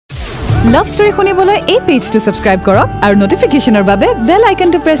Love story শুনিবলৈ এই পেজটো subscribe কৰক আৰু নটিফিকেশনৰ বাবে বেল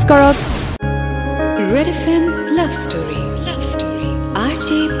আইকনটো প্ৰেছ কৰক Redfm Love Story RJ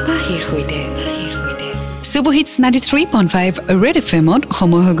Pahi hoite Super Hits 93.5 Redfm on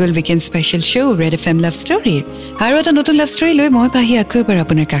সময় হগল weekend special show Redfm Love Story আৰু এটা নতুন love story লৈ মই পাহি আকৈবাৰ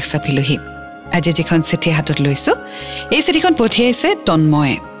আপোনাৰ কাষ চাপিলোহি আজি যিখন চিঠি হাতত লৈছো এই চিঠিখন পঠিয়াইছে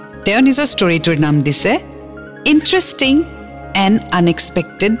তন্ময় তেওঁ নিজৰ ষ্টৰীটোৰ নাম দিছে Interesting and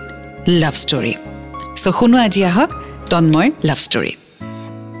Unexpected Love Story so শুনো আজি আহক তন্ময় love story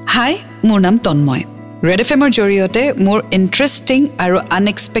Hi মোৰ নাম তন্ময় Redfm জৰিয়তে মোৰ ইন্টাৰেষ্টিং আৰু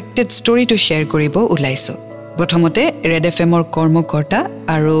আনএক্সপেক্টেড ষ্টৰীটো শেয়াৰ কৰিব ওলাইছো প্ৰথমতে Redfm কৰ্মকৰ্তা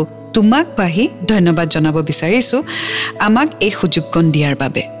আৰু তোমাক পাহি ধন্যবাদ জনাব বিচাৰিছো আমাক এই সুযোগকন দিয়াৰ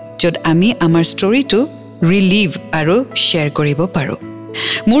বাবে যত আমি আমাৰ ষ্টৰীটো ৰিলিভ আৰু শেয়াৰ কৰিব পাৰো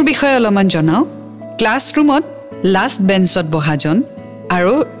মোৰ বিষয়ে অলপমান জনাও ক্লাছৰুমত লাষ্ট বেঞ্চত বহাজন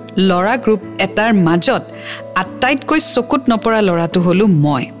আৰু লৰা গ্ৰুপ এটাৰ মাজত আটাইতকৈ চকুত নপৰা লৰাটো হলো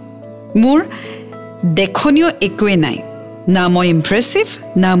মই মোৰ দেখনিও একোৱে নাই না মই ইমপ্ৰেছিভ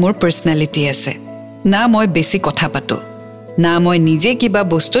না মোৰ পাৰ্সোনালিটি আছে না মই বেছি কথা পাতো না মই নিজে কিবা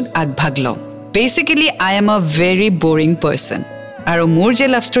বস্তুত আগভাগ লওঁ basically I am a very boring person আৰু মোৰ যে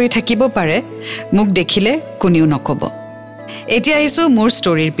লাভ ষ্টৰী থাকিব পাৰে মোক দেখিলে কোনেও নকব এতিয়া আহিছো মোৰ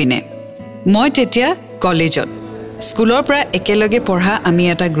ষ্টৰীৰ পিনে মই তেতিয়া কলেজত স্কুলৰ পৰা একেলগে পঢ়া আমি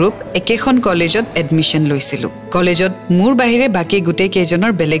এটা গ্ৰুপ একেখন কলেজত এডমিশন লৈছিলো কলেজত মোৰ বাহিৰে বাকি গুটে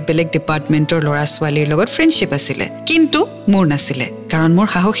কেজনৰ বেলেগ বেলেগ ডিপাৰ্টমেন্টৰ লৰা ছোৱালীৰ লগত ফ্ৰেণ্ডশিপ আছিল কিন্তু মোৰ নাছিলে কাৰণ মোৰ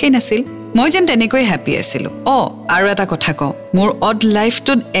সাহসে নাছিল মই যেন তেনেকৈ হ্যাপি আছিলো আৰু এটা কথা কওঁ মোৰ অড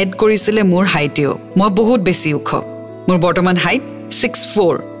লাইফটোত এড কৰিছিলে মোৰ হাইটেও মই বহুত বেছি উখ মোৰ বৰ্তমান হাইট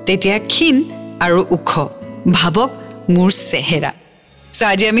 6'4 তেতিয়া ক্ষীণ আৰু উখ ভাবক মোৰ চেহেৰা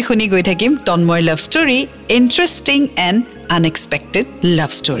আজি আমি শুনি গৈ থাকিম তন্ময় love story interesting and unexpected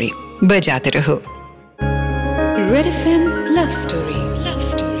love story বজাতে ৰহো Redfm Love Story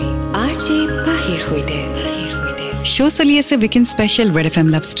RJ Pahi hoite show চলি আছে weekend special Redfm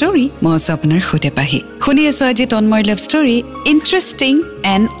Love Story মই আপোনাৰ হোতে পাহি শুনি আছো আজি তন্ময় love story interesting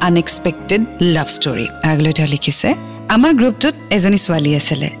and unexpected love story আগলৈতে লিখিছে আমাৰ গ্ৰুপটোত এজনী ছোৱালী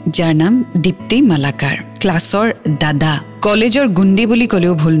আছিল যাৰ নাম দীপ্তি মালাকাৰ ক্লাছৰ দাদা কলেজৰ গুণ্ডি বুলি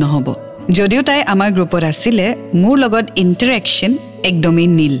কলেও ভুল নহব যদিও তাই আমাৰ গ্ৰুপত আছিল মোৰ লগত ইন্টাৰেকশন একদমই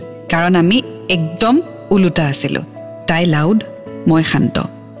নীল কাৰণ আমি একদম উলুটা আছিল তাই লাউড মই শান্ত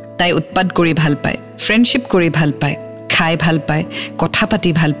তাই উৎপাত কৰি ভাল পায় ফ্ৰেণ্ডশিপ কৰি ভাল পায় খাই ভাল পায় কথা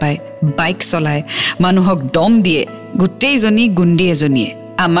পাতি ভাল পায় বাইক চলায় মানুহক দম দিয়ে গুটেইজনী গুণ্ডি এজনীয়ে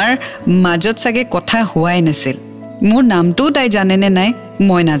আমাৰ মাজত সাগে কথা হোৱাই নাছিল মোৰ নামটো তাই জানে নে নাই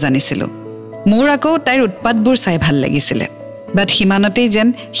মই নাজানিছিলো মোৰ আকৌ তাইৰ উৎপাতবোৰ চাই ভাল লাগিছিল বাট হিমানতেই যেন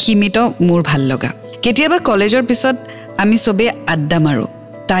সীমিত মোৰ ভাল লগা কেতিয়াবা কলেজৰ পিছত আমি সবে আড্ডা মাৰো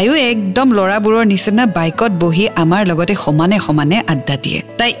তাইও একদম লৰাবোৰৰ নিচিনা বাইকত বহি আমাৰ লগতে সমানে সমানে আড্ডা দিয়ে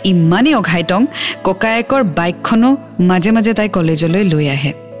তাই ইমানেই অঘাইতং ককায়েকৰ বাইকখনো মাজে মাজে তাই কলেজলৈ লৈ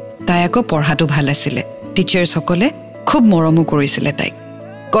আহে তাই আকৌ পঢ়াটো ভাল আছিল টিচাৰ সকলে খুব মৰমো কৰিছিল তাইক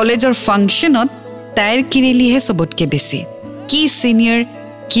কলেজৰ ফাংচনত তাইৰ কিৰিলিহে সবতকে বেছি কি সিনিয়ৰ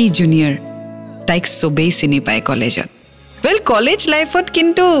কি জুনিয়ৰ তাইক সবেই চিনি পায় কলেজত well college life ot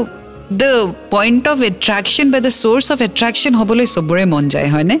kintu the point of attraction by the source of attraction hobole sobore mon jay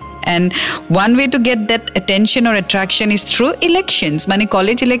hoy ne and one way to get that attention or attraction is through elections mane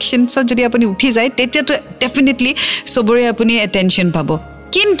college elections jodi apuni uthi jay tetia to definitely sobore apuni attention pabo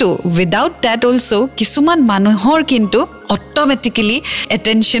kintu without that also kisuman manuhor kintu automatically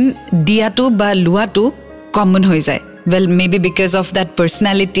attention diatu ba luatu common hoy jay well maybe because of that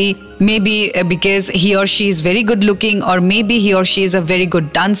personality maybe because he or she is very good looking or maybe he or she is a very good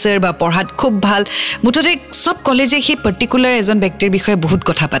dancer ba porhat khub bhal mutore sob college he particular ejon ব্যক্তিৰ বিষয়ে বহুত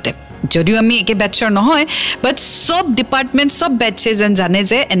কথা পাতে যদিও আমি একে ব্যাচৰ নহয় but sob department sob batches and জানে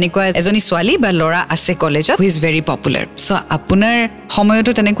যে এনেকুৱা এজনী ছোৱালী বা লৰা আছে কলেজত who is very popular so আপোনাৰ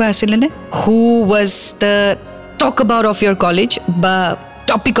সময়টো তেনেকুৱা আছিল নে who was the talk about of your college ba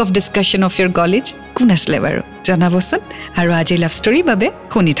topic of discussion of your college কোন আসলে বাৰু জানাবচোন আৰু আজি লাভ ষ্টৰী বাবে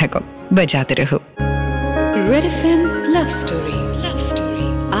শুনি থাকক বজাতে ৰহো Redfm Love Story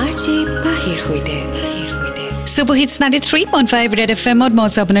RJ Pahi hoite Super Hits 93.5 Redfm ত মই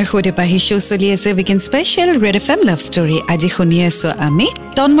আপোনাৰ হোতে পাহি শো চলি আছে weekend special Redfm Love Story আজি শুনি আছো আমি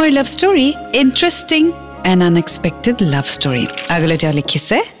তন্ময় love story interesting and unexpected love story আগলৈতে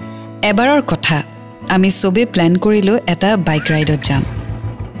লিখিছে এবাৰৰ কথা আমি সবে প্ল্যান কৰিলো এটা বাইক ৰাইডত যাম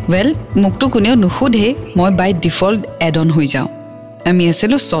well মুক্তো কোনেও নুখুধে মই বাই ডিফল্ট এড অন হৈ যাও আমি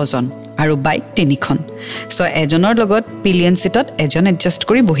আছিল 6 জন আৰু বাইক 3খন সো এজনৰ লগত পিলিয়ন সিটত এজন এডজাস্ট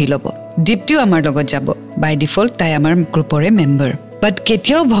কৰি বহি লব দীপ্তিও আমাৰ লগত যাব বাই ডিফল্ট তাই আমাৰ গ্ৰুপৰে মেম্বাৰ বাট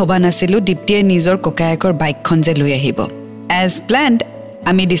কেতিয়াও ভবা নাছিলো দীপ্তিয়ে নিজৰ ককায়েকৰ বাইকখন যে লৈ আহিব এজ প্ল্যান্ড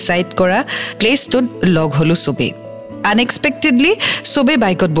আমি ডিসাইড কৰা প্লেছটোত লগ হলো সবে আনএক্সপেক্টেডলি সবে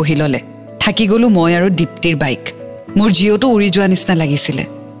বাইকত বহি ললে থাকি গলো মই আৰু দীপ্তিৰ বাইক মোৰ জিওটো উৰি যোৱা নিচিনা লাগিছিলে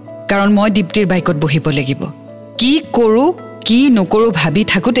কাৰণ মই দীপ্তিৰ বাইকত বহিব লাগিব কি কৰো কি নকৰো ভাবি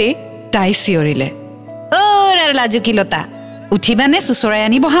থাকোতে তাই চিঞৰিলে ও লাজুকিলতা উঠিবানে সুচৰাই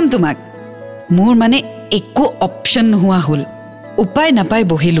আনি বহাম তোমাক মোৰ মানে একো অপচন নোহোৱা হল উপায় নাপাই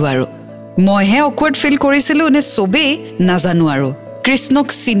বহিলো আৰু মইহে অকৱাৰ্ড ফিল কৰিছিলো নে সবে নাজানো আৰু কৃষ্ণক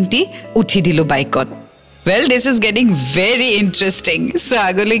চিন্তি উঠি দিলো বাইকত Well, this is getting very interesting. So,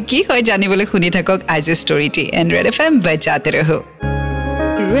 agole ki hoy janibole khuni thakok আজি storyটি and Redfm bajate raho.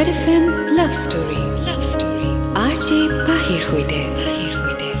 Redfm love story. RJ Pahi hoite.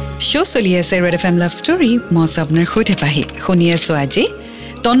 Show choli ase Redfm love story. Mo sapnar hoite Pahi. Khuni aso aji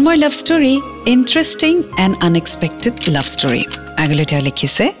tonmoy love story, interesting and unexpected love story. Agole ta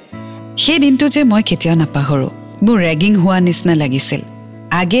likhise. He dintu je moi ketiao napahoru. Mu ragging hua nisna lagisil.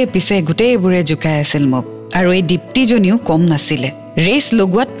 আগে পিছে গুটেই বুৰে জুকাই আছিল মোক আৰু এই দীপ্তি জনিও কম নাছিলে ৰেস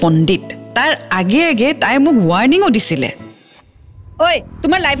লগোৱাত পণ্ডিত তাৰ আগে আগে তাই মোক ওয়াৰ্নিংও দিছিলে ওই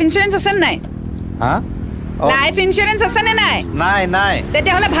তোমাৰ লাইফ ইন্সুৰেন্স আছে নাই হা লাইফ ইন্সুৰেন্স আছে নে নাই নাই নাই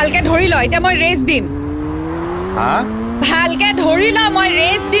তেতিয়া হলে ভালকে ধৰি ল এটা মই ৰেস দিম হা ভালকে ধৰি ল মই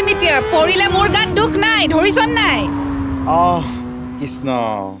ৰেস দিম এতিয়া পৰিলে মোৰ গাত দুখ নাই ধৰিছন নাই কৃষ্ণ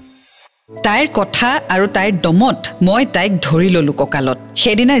তাইৰ কথা আৰু তাইৰ দমত মই তাইক ধৰি ললো ককালত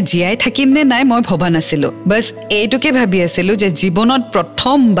সেদিনা জিয়াই থাকিম নে নাই মই ভবা নাছিলো বস এইটোকে ভাবি আছিলো যে জীৱনত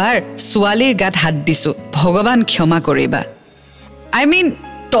প্ৰথমবাৰ সোৱালীৰ গাত হাত দিছো ভগৱান ক্ষমা কৰিবা আই মিন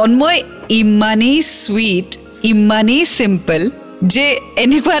তন্ময় ইমানেই সুইট ইমানেই সিম্পল যে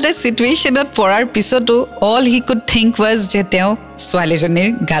এনেকুৱা এটা সিচুৱেশ্যনত পৰাৰ পিছতো all he could think was যে তেওঁ সোৱালীজনীৰ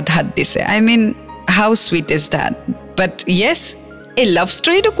গাত হাত দিছে I mean how sweet is that but yes এই লাভ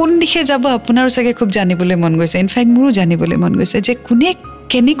ষ্টৰীটো কোন দিশে যাব আপোনাৰ সকে খুব জানিবলৈ মন গৈছে ইনফ্যাক্ট মোৰো জানিবলৈ মন গৈছে যে কোনে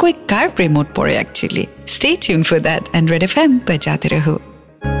কেনেকৈ কাৰ প্ৰেমত পৰে actually stay tune for that and red FM বজাতে ৰহো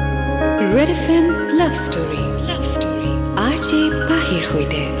red FM love story RJ পাহিৰ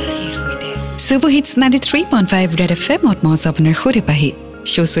হৈতে সুপাৰ হিটছ 93.5 ৰেড এফএম অত মজ আপোনাৰ হৈতে পাহি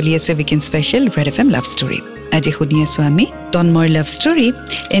শ্ব' চলি আছে weekend special red FM love story আজি শুনি আছো আমি তন্ময়ৰ love story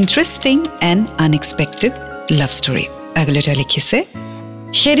interesting and unexpected love story আগলৈ লিখিছে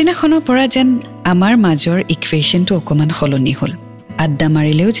সেদিনাখনৰ পৰা যেন আমাৰ মাজৰ ইকুৱেশ্যনটো অকমান সলনি হ'ল আড্ডা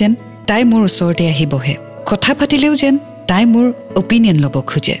মাৰিলেও যেন তাই মোৰ ওচৰতে আহি বহে কথা পাতিলেও যেন তাই মোৰ অপিনিয়ন ল'ব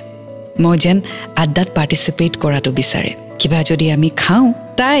খোজে মই যেন আড্ডাত পাৰ্টিচিপেট কৰাটো বিচাৰে কিবা যদি আমি খাওঁ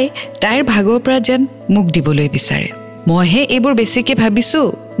তাইৰ ভাগৰ পৰা যেন মোক দিবলৈ বিচাৰে মইহে এইবোৰ বেছিকে ভাবিছো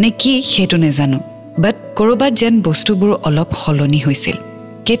নে কি সেইটো নেজানো বাট কৰবাত যেন বস্তুবোৰ অলপ সলনি হৈছিল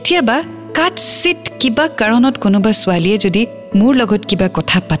কেতিয়াবা কাটচিট কিবা কাৰণত কোনোবা ছোৱালীয়ে যদি মোৰ লগত কিবা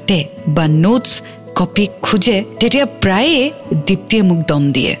কথা পাতে বা নোটছ কপি খুজে তেতিয়া প্ৰায়ে দীপ্তিয়ে মোক দম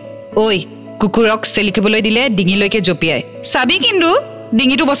দিয়ে ঐ কুকুৰক চেলিকিবলৈ দিলে ডিঙিলৈকে জপিয়াই চাবি কিন্তু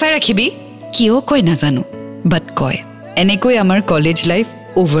ডিঙিটো বচাই ৰাখিবি কিয় কয় নাজানো বাট কয় এনেকৈ আমাৰ কলেজ লাইফ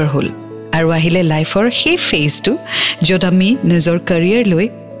অভাৰ হ'ল আৰু আহিলে লাইফৰ সেই ফেজটো য'ত আমি নিজৰ কেৰিয়াৰ লৈ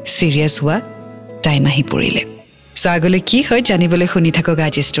চিৰিয়াছ হোৱা টাইম আহি পৰিলে আগলৈ কি হয় জানিবলৈ শুনি থাকক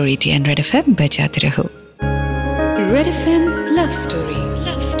আজি ষ্টৰীটি এণ্ড ৰেড এফএম বজাতে ৰহো red FM love story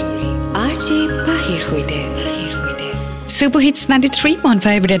RJ পাহিৰ হৈতে সুপাৰ হিটছ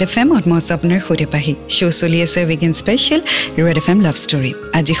 93.5 ৰেড এফএম অত মজ আপোনাৰ হৈতে পাহি শ্ব' চলি আছে weekend special red FM love story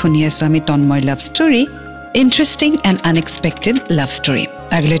আজি শুনি আছো আমি তন্ময় love story interesting and unexpected love story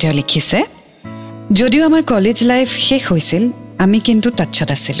আগলৈ তেওঁ লিখিছে যদিও আমাৰ কলেজ লাইফ শেষ হৈছিল আমি কিন্তু টাচত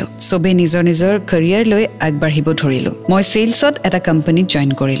আছিলো সবে নিজৰ নিজৰ কেৰিয়াৰ লৈ আগবাঢ়িব ধৰিলো মই সেলছত এটা কোম্পানীত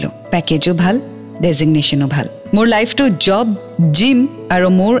জয়েন কৰিলো পেকেজো ভাল ডেজিগনেশ্যনো ভাল মোৰ লাইফটো জব জিম আৰু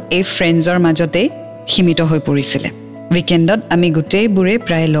মোৰ এই ফ্ৰেণ্ডছৰ মাজতে সীমিত হৈ পৰিছিলে উইকেণ্ডত আমি গোটেইবোৰে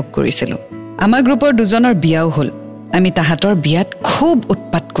প্ৰায় লগ কৰিছিলো আমাৰ গ্ৰুপৰ দুজনৰ বিয়াও হ'ল আমি তাহাঁতৰ বিয়াত খুব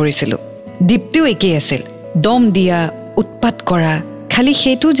উৎপাত কৰিছিলো দীপ্তিও একেই আছিল দম দিয়া উৎপাত কৰা খালি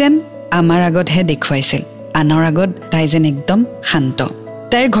সেইটো যেন আমাৰ আগতহে দেখুৱাইছিল আনৰ আগত তাই যেন একদম শান্ত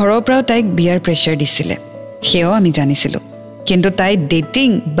তাইৰ ঘৰৰ পৰাও তাইক বিয়াৰ প্ৰেছাৰ দিছিলে সেয়াও আমি জানিছিলো কিন্তু তাই ডেটিং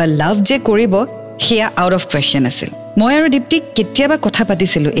বা লাভ যে কৰিব সেয়া আউট অফ কুৱেশ্যন আছিল মই আৰু দীপ্তিক কেতিয়াবা কথা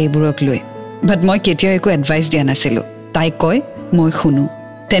পাতিছিলো এইবোৰক লৈ বাট মই কেতিয়াও একো এডভাইচ দিয়া নাছিলো তাই কয় মই শুনো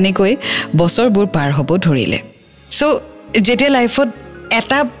তেনেকৈ বছৰবোৰ পাৰ হ'ব ধৰিলে চ' যেতিয়া লাইফত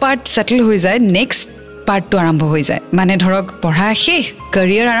এটা পাৰ্ট ছেটেল হৈ যায় নেক্সট পাৰ্টটো আৰম্ভ হৈ যায় মানে ধৰক পঢ়া শেষ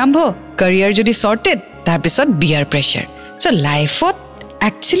কেৰিয়াৰ আৰম্ভ কেৰিয়াৰ যদি ছৰ্টেড তাৰপিছত বিয়াৰ প্ৰেছাৰ চ' লাইফত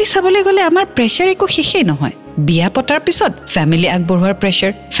একচুৱেলি চাবলৈ গ'লে আমাৰ প্ৰেছাৰ একো শেষেই নহয় বিয়া পতাৰ পিছত ফ্যামিলি আগবঢ়োৱাৰ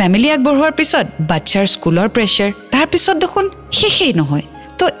প্ৰেছাৰ ফ্যামিলি আগবঢ়োৱাৰ পিছত বাচ্চাৰ স্কুলৰ প্ৰেছাৰ তাৰ পিছত দেখোন শেষেই নহয়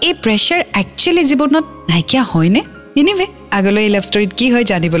তো এই প্ৰেছাৰ একচুয়ালি জীৱনত নাইকিয়া হয়নে এনিৱে আগলৈ এই লাভ ষ্টৰীত কি হয়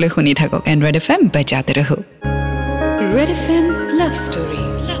জানিবলৈ শুনি থাকক এণ্ড ৰেড এফএম বজাতে ৰহো red FM love story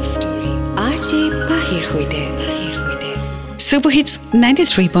RJ Pahir hoite Super Hits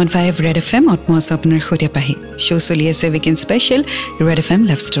 93.5 Red FM atmos apnar hote pahi show soli ase weekend special Red FM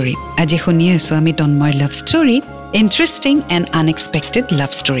love story aji khuni aso ami tonmoy love story interesting and unexpected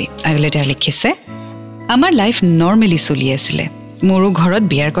love story agle ta likhise amar life normally soli asile moru ghorot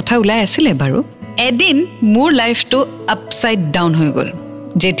biar kotha ulai asile baru edin mur life to upside down hoi gol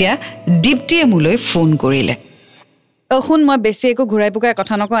jetia diptie muloi phone korile অহুন মই বেছি একো ঘুৰাই পুকাই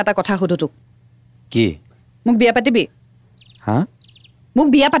কথা নকওঁ এটা কথা সুধুতো কি মোক বিয়া পাতিবি হা মোক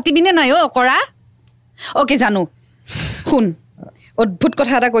বিয়া পাতিবি নে নাই অ কৰা ওকে জানো শুন অদ্ভুত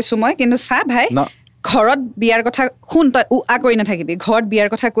কথা এটা কৈছো মই কিন্তু সা ভাই ঘৰত বিয়াৰ কথা শুন তই আ কৰি নাথাকিবি ঘৰত বিয়াৰ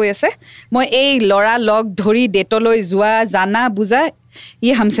কথা কৈ আছে মই এই লৰা লগ ধৰি ডেটলৈ যোৱা জানা বুজা ই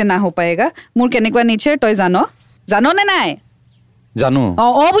हमसे না हो पाएगा মোৰ কেনেকুৱা নেচাৰ তই জানো নে নাই জানো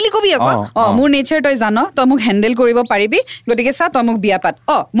অ বুলি কবি আকৌ মোৰ নেচাৰ তই জানো তই মোক হ্যান্ডেল কৰিব পাৰিবি গটিকে সা তই মোক বিয়া পাত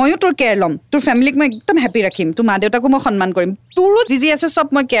মইও তোৰ কেয়াৰ লম তোৰ ফ্যামিলিক মই একদম হ্যাপি ৰাখিম তোৰ মা দেউতাকো মই সন্মান কৰিম তোৰো জিজি আছে সব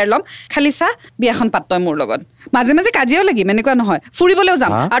মই কেয়াৰ লম খালি সা বিয়াখন পাত তই মোৰ লগত মাজে মাজে কাজিয়াও লাগি এনেকুৱা নহয় ফুৰিবলৈও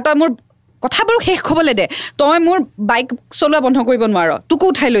যাম আৰু তই মোৰ কথাবোৰ শেষ হ'বলে দে তই মোৰ বাইক চলোৱা বন্ধ কৰিব নোৱাৰ তোকো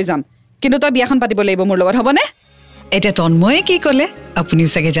উঠাই লৈ যাম কিন্তু তই বিয়াখন পাতিব লাগিব মোৰ লগত হ'বনে এটা তন্ময়ে কি ক'লে আপুনিও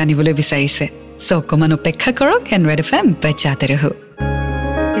চাগে জানিবলৈ বিচাৰিছে So, অকমান অপেক্ষা কৰক এণ্ড ৰেড এফএম বজাতে ৰহো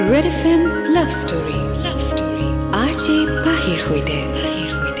red FM love story RJ Pahir hoite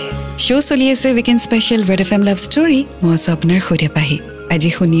show চলি আছে weekend special red fm love story মই আপোনাৰ সৈতে পাহি আজি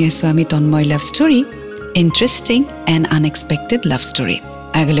শুনি আছো আমি তন্ময় love story interesting and unexpected love story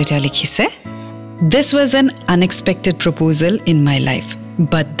আগলৈ লিখিছে this was an unexpected proposal in my life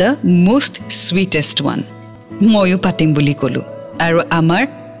but the most sweetest one ময়ো পাতিম বুলি ক'লো আৰু আমাৰ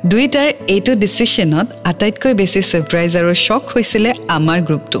দুইটাৰ এইটো ডিসিশনত আটাইতকৈ বেছি সাৰপ্ৰাইজ আৰু শক হৈছিলে আমাৰ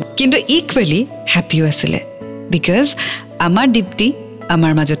গ্ৰুপটো কিন্তু ইকুৱেলি হ্যাপিও আছিল বিকজ আমাৰ দীপ্তি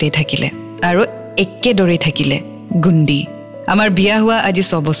আমাৰ মাজতে থাকিলে আৰু একেদৰে থাকিলে গুণ্ডি আমাৰ বিয়া হোৱা আজি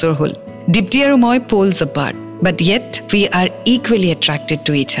 6 বছৰ হ'ল দীপ্তি আৰু মই poles apart but yet we are equally attracted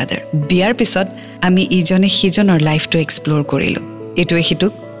to each other বিয়াৰ পিছত আমি ইজনে সিজনৰ লাইফটো এক্সপ্লোৰ কৰিলো এটোৱে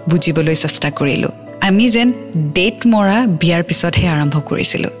হিতুক বুজিবলৈ চেষ্টা কৰিলো আমি যেন ডেট মৰা বিয়াৰ পিছতহে আৰম্ভ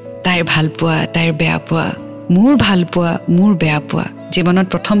কৰিছিলো তাইৰ ভাল পোৱা তাইৰ বেয়া পোৱা মোৰ ভাল পোৱা মোৰ বেয়া পোৱা জীৱনত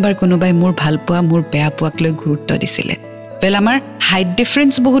প্ৰথমবাৰ কোনোবাই মোৰ ভাল পোৱা মোৰ বেয়া পোৱাক লৈ গুৰুত্ব দিছিলে বেল আমাৰ হাইট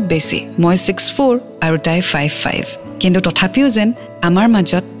ডিফাৰেন্স বহুত বেছি মই 6'4 আৰু তাই 5'5 কিন্তু তথাপিও যেন আমাৰ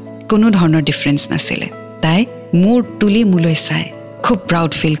মাজত কোনো ধৰণৰ ডিফাৰেন্স নাছিলে তাই মোৰ তুলি মুলৈ চাই খুব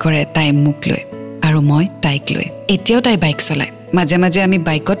প্ৰাউড ফিল কৰে তাই মোক লৈ আৰু মই তাইক লৈ এতিয়াও তাই বাইক চলায় মাজে মাজে আমি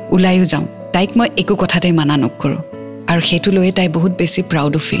বাইকত উলাইও যাওঁ তাইক মই একো কথাতে মানা নকৰো আৰু হেতু লৈ তাই বহুত বেছি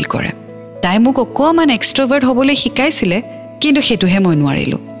প্ৰাউড ফিল কৰে তাই মোক অকমান এক্সট্ৰোভাৰ্ট হ'বলৈ শিকাইছিলে কিন্তু হেতুহে মই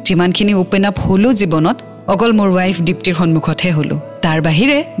নোৱাৰিলো যিমানখিনি ওপেন আপ হলো জীৱনত অকল মোৰ ওয়াইফ দীপ্তিৰ সন্মুখতহে হলো তাৰ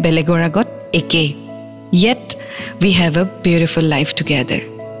বাহিৰে বেলেগৰ আগত একে yet we have a beautiful life together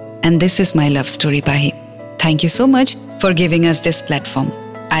and this is my love story Pahi thank you so much for giving us this platform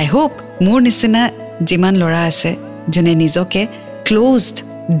I hope মোৰ নিচিনা যিমান লৰা আছে জনে নিজকে closed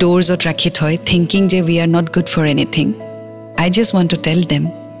doors ot rakhi thoy thinking je we are not good for anything I just want to tell them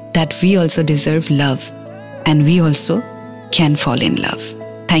that we also deserve love and we also can fall in love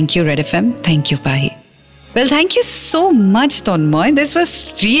thank you Red FM thank you Pahi well thank you so much Tonmoy this was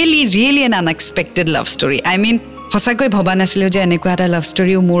really an unexpected love story I mean হসাকৈ ভবা নাছিলো যে এনেকুৱা এটা লাভ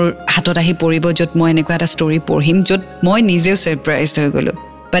ষ্টৰীও মোৰ হাতত আহি পৰিব যত মই এনেকুৱা এটা ষ্টৰী পঢ়িম যত মই নিজেও সাৰপ্ৰাইজড হৈ গলো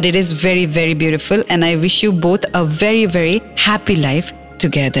but it is very beautiful and I wish you both a very happy life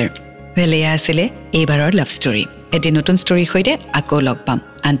together well ya asile ebarar love story eti notun story hoite ako log pam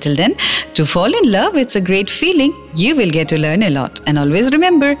until then to fall in love it's a great feeling you will get to learn a lot and always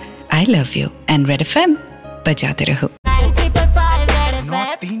remember I love you and Red FM bajate raho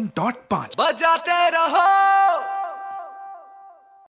 93.5 bajate raho